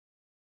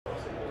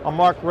I'm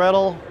Mark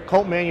Redl,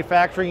 Colt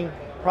Manufacturing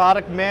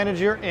Product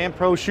Manager and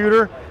Pro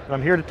Shooter, and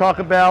I'm here to talk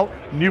about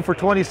new for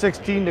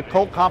 2016, the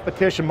Colt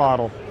Competition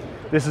model.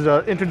 This is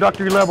an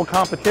introductory level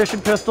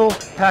competition pistol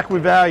packed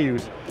with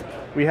values.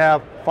 We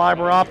have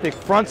fiber optic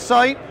front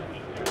sight,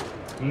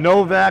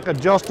 Novak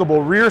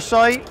adjustable rear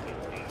sight,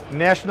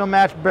 National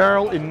Match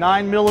barrel in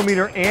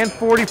 9mm and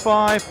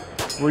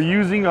 45. We're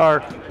using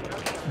our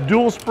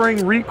dual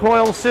spring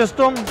recoil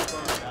system,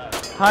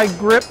 high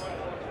grip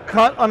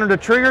cut under the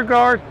trigger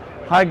guard,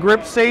 high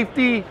grip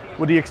safety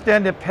with the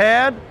extended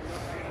pad,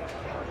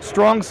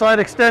 strong side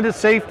extended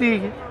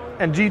safety,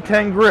 and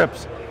G10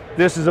 grips.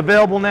 This is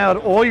available now at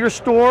all your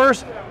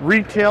stores.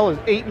 Retail is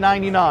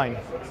 $8.99.